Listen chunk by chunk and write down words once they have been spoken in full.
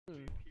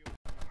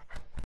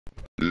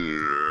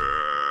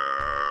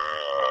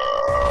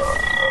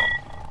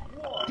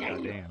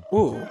Goddamn.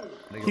 Ooh,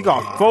 he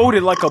got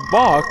folded like a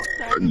box.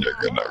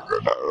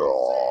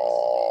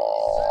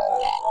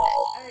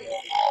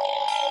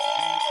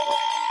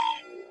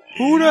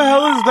 Who the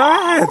hell is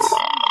that?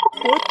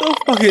 What the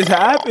fuck is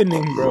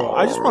happening, bro?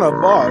 I just want a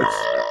box.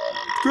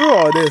 Screw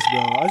all this,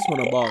 bro. I just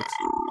want a box.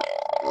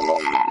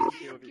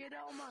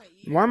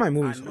 Why am I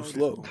moving so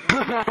slow?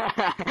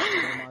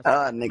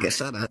 Nigga,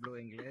 shut up.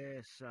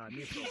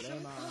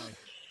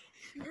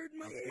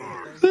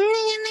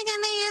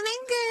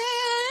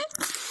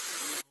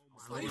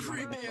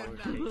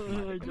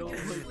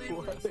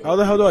 How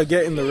the hell do I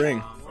get in the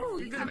ring?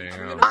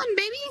 On,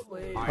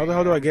 baby. How the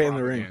hell do I get in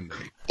the ring?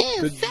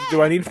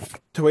 Do I need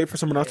to wait for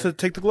someone else to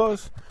take the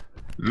gloves?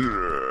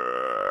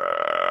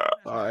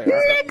 Alright.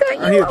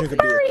 I need to take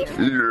a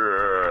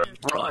beer.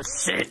 Oh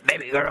shit,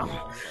 baby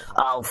girl.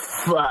 Oh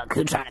fuck,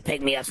 who trying to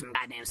pick me up some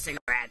goddamn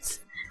cigarettes?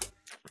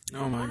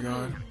 Oh my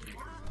god.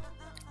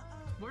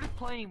 We're just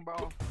playing,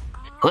 bro.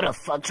 Who the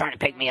fuck trying to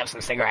pick me up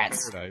some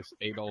cigarettes? Paradise,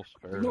 Adolf,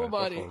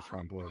 Nobody.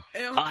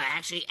 Oh,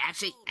 actually,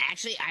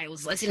 I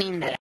was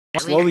listening to.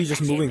 Slowly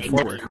just moving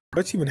forward.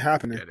 What's even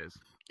happening? Yeah, it is.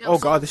 Oh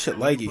god, this shit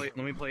laggy. Let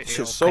me play This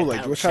shit's so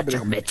laggy. What's Shut your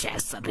happening? bitch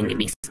ass up and give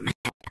me some.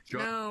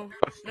 No,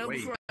 no, Wait,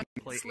 before I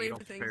play slave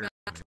Adolf things Fair.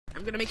 out.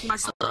 I'm gonna make you my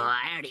slave. Oh,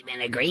 I already been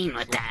agreeing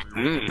with that.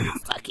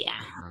 Fuck yeah.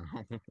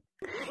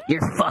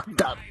 You're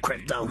fucked up,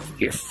 Crypto.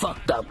 You're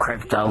fucked up,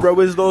 Crypto. Bro,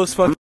 is those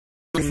fucking...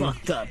 You're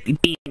fucked up. You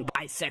being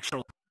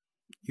bisexual.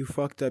 You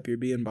fucked up, you're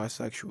being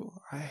bisexual.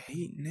 I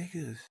hate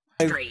niggas.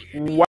 Straight.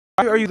 Why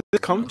are you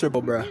this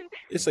comfortable, bro?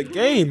 It's a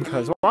game,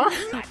 cuz why?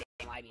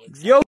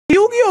 Yo,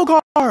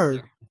 Yu-Gi-Oh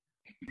card!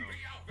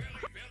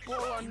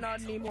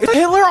 Is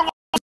Hitler on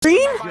the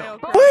screen?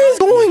 What is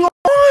going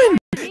on?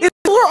 Is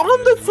Hitler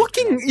on the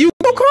fucking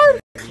Yu-Gi-Oh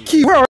card?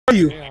 Key, where are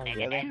you?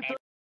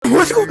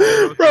 What's going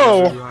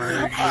Bro,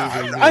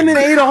 I'm an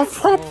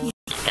Adolf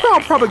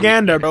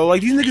propaganda, bro.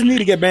 Like, these niggas need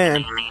to get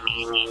banned.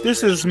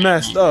 This is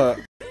messed up.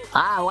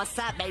 Ah, what's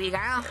up, baby girl?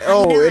 How you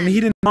Oh, doing? and he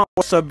did not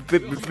what's up,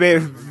 baby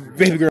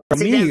girl.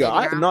 Me,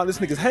 I did not this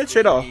nigga's head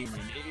straight off.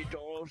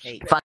 Hey,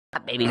 fuck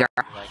up, baby girl.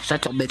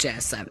 Shut your bitch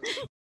ass up.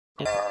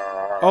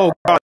 Oh,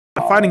 God,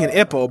 I'm fighting an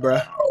Ippo,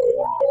 bruh.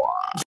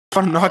 He's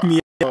trying to knock me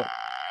out.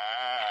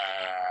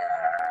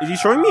 Is he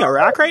showing me a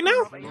rack right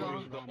now?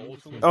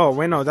 Oh,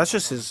 wait, no, that's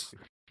just his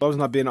gloves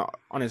not being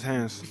on his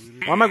hands.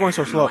 Why am I going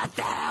so slow? What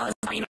the hell is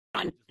going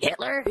on?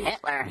 Hitler.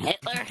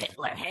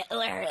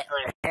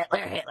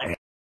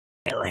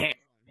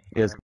 You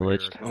guys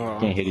glitched.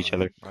 Can't hit each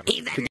other.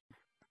 He's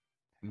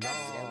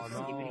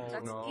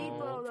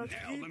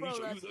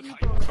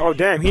Oh,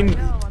 damn,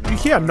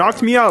 he had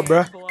knocked me out,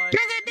 bruh.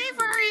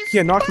 He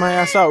had knocked my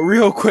ass out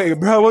real quick,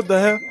 bro. What the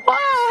hell? Whoa, hey,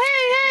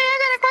 I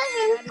got a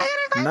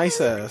question.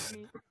 Nice ass.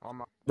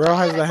 Bro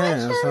has the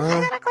hands, huh?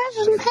 I got a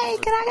question. Hey,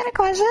 can I get a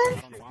question?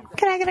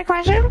 Can I get a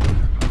question?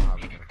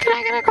 Can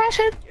I get a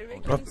question?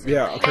 Oh,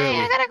 yeah, Hey, I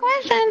apparently. got a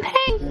question.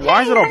 Hey.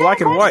 Why is it all black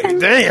and white?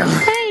 Damn.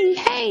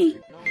 Hey.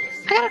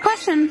 I got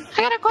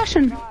a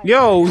question.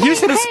 Yo, you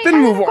should have Hey, spin I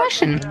move got a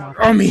question.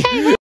 on me.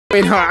 Hey,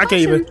 Wait, no, I can't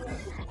even.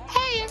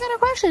 Hey, I got a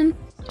question.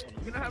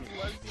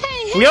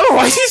 Hey, Yo,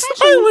 why is he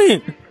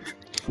silent?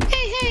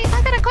 Hey,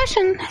 I got a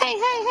question. Hey,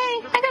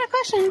 I got a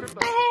question.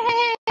 Hey,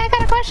 I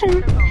got a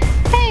question.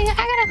 Hey, I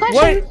got a question.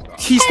 What?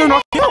 He's still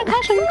knocking I got a out.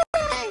 question. Hey,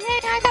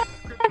 I got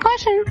a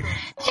question.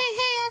 Hey,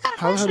 I got a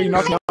question. How the hell do you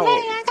knock me out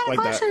I got a like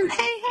that? question. Hey,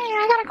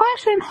 I got a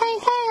question. Hey,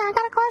 I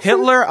got a question.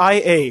 Hitler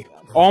IA.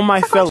 All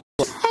my fellas.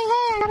 Hey,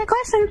 I got a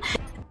question.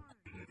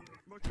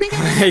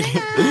 Hey.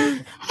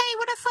 Hey,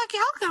 where the fuck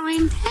y'all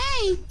going?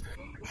 Hey.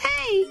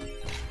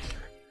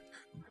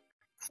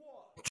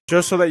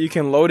 Just so that you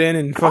can load in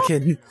and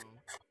fucking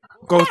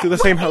go through the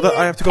same hell that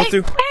I have to go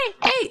through.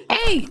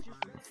 Hey.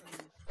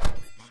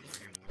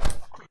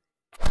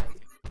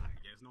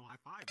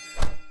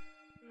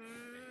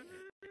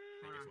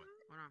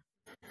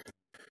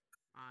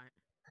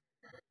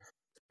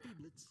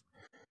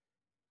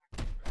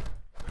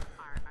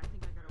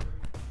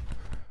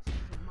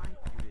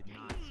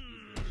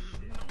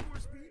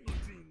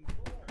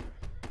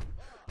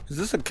 Is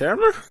this a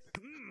camera?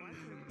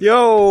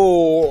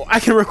 Yo, I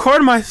can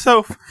record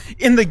myself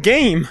in the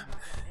game.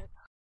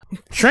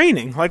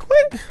 Training, like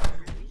what?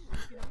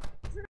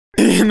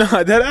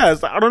 Nah, dead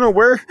ass. I don't know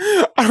where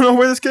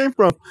this came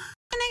from.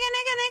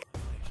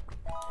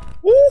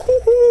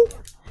 Ooh,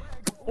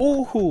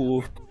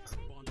 ooh,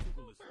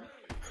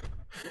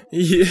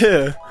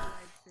 yeah.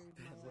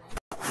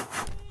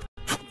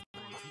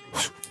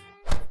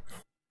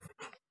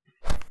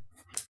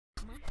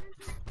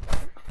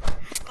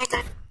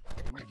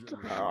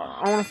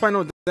 I want to find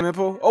no damn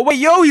info. Oh wait,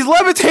 yo, he's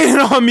levitating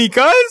on me,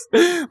 cuz.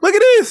 Look at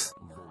this.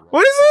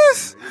 What is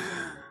this?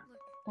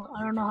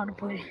 I don't know how to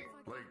play.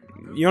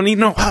 You don't need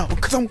no how,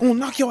 cause I'm gonna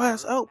knock your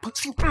ass out. What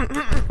the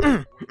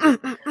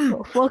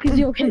fuck is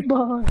your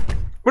hitbox?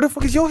 Where the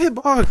fuck is your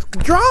hitbox?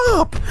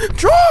 Drop,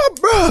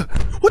 bruh.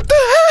 What the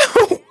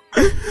hell?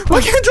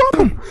 Why can't I drop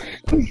him?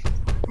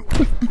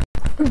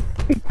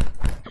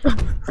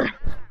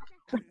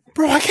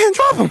 Bro, I can't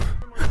drop him.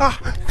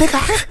 Nigga,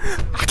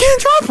 I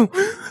can't drop him.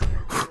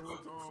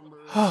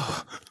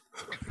 Oh.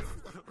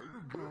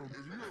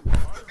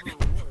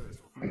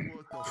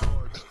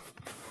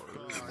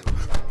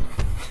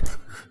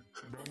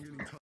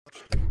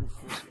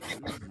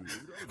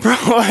 Bro,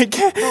 I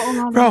can't.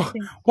 Bro,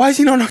 why is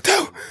he not knocked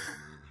out?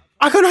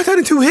 I got knocked out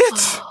in 2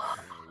 hits.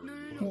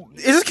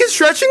 Is this kid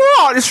stretching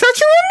a lot? Is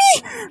stretching on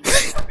me?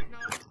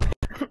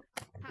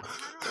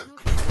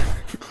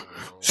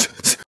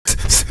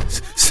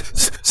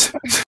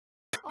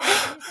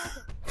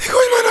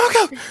 Where's my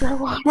knockout?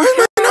 Where's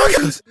my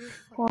knockout?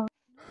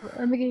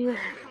 Let me get you.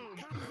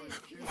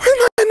 Where's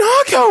my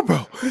knockout,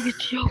 bro? Let me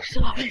get you.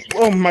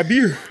 Oh, my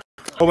beer.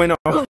 Oh, wait, no.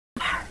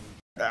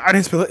 I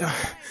didn't spill it.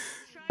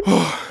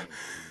 Oh.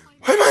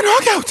 Where's my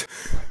knockout?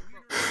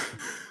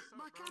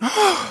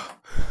 Oh.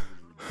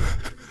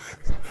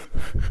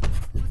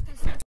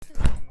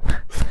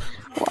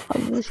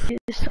 Wow, this kid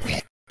is so...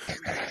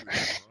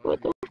 What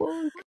the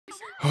fuck?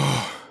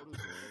 Oh.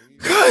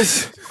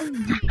 Guys!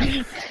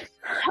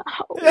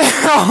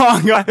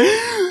 Oh, God.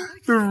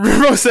 The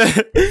bro said...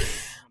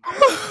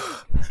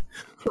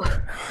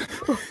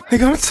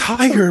 Nigga, I'm a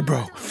tiger,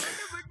 bro.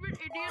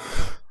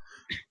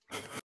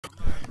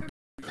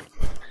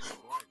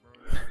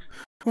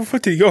 Where the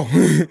fuck did he go?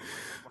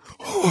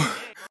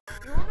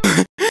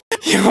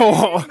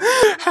 Yo,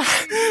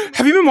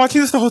 have you been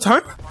watching this the whole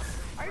time?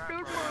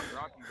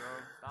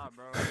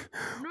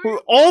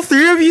 All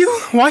 3 of you?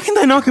 Why can't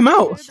I knock him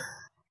out?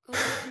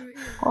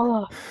 Hold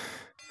on.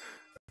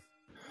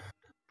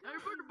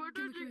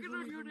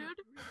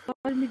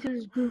 Let me do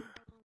this group.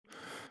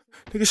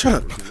 Nigga, shut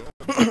up.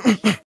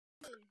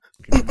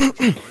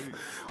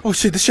 Oh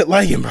shit, this shit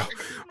lagging, bro.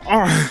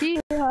 Alright.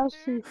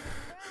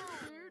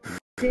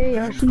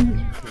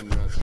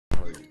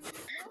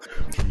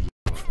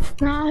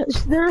 Nah,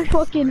 they're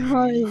fucking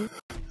high.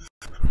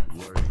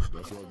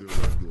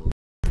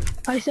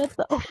 I set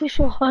the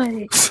official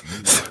high.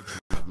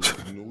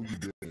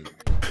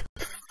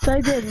 So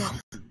I did.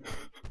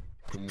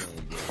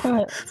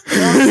 Alright.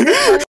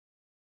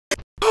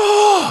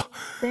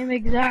 Same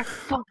exact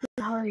fucking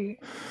height.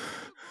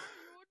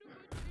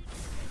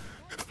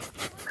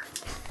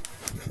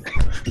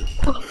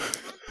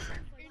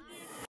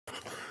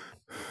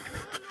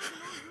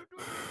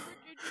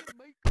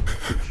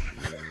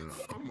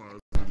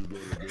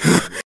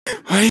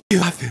 Why are you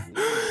laughing?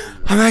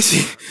 I'm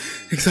actually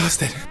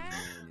exhausted.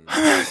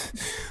 I'm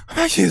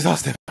actually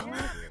exhausted.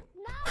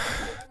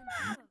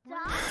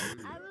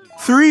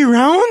 3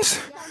 rounds?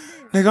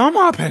 Nigga, I'm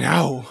up and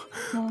out.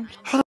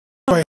 How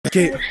do I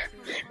escape?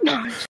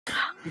 No.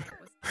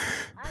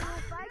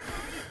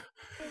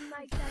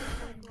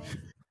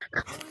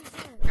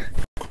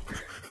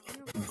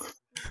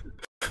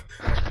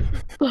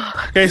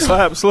 Okay,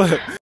 slap.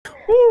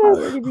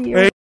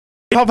 Hey,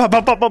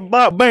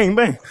 pop, bang,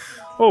 bang.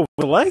 Oh,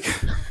 the leg?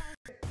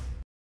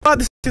 What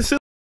this is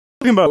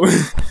talking about?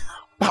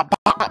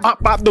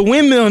 Pop, the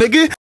windmill,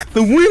 nigga.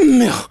 The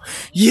windmill.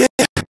 Yeah.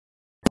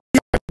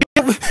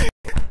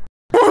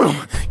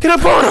 Get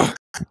up on him.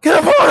 Get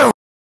up on him.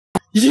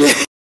 Yeah.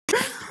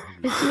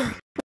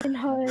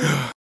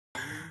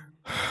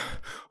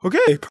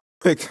 Okay,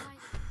 perfect.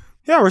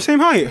 Yeah, we're same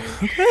height.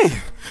 Okay.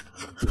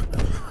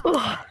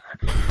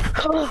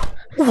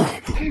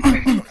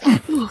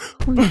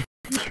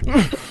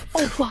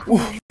 Oh fuck.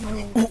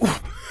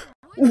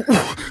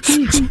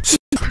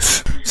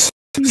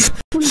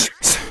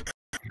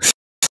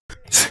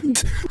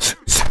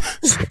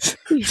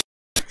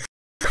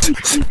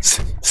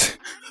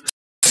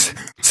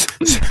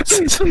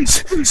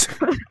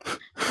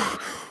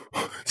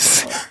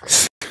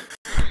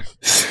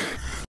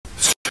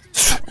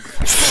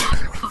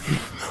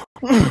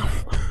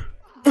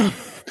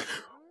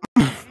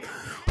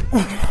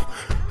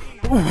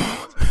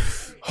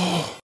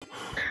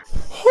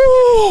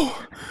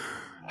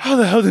 How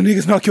the hell did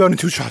niggas knock you out in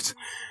 2 shots?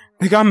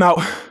 Nigga, I'm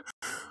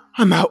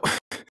out.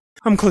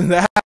 I'm cleaning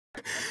that.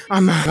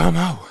 I'm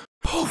out.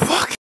 Oh,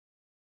 fuck.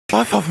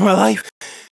 I fought for my life.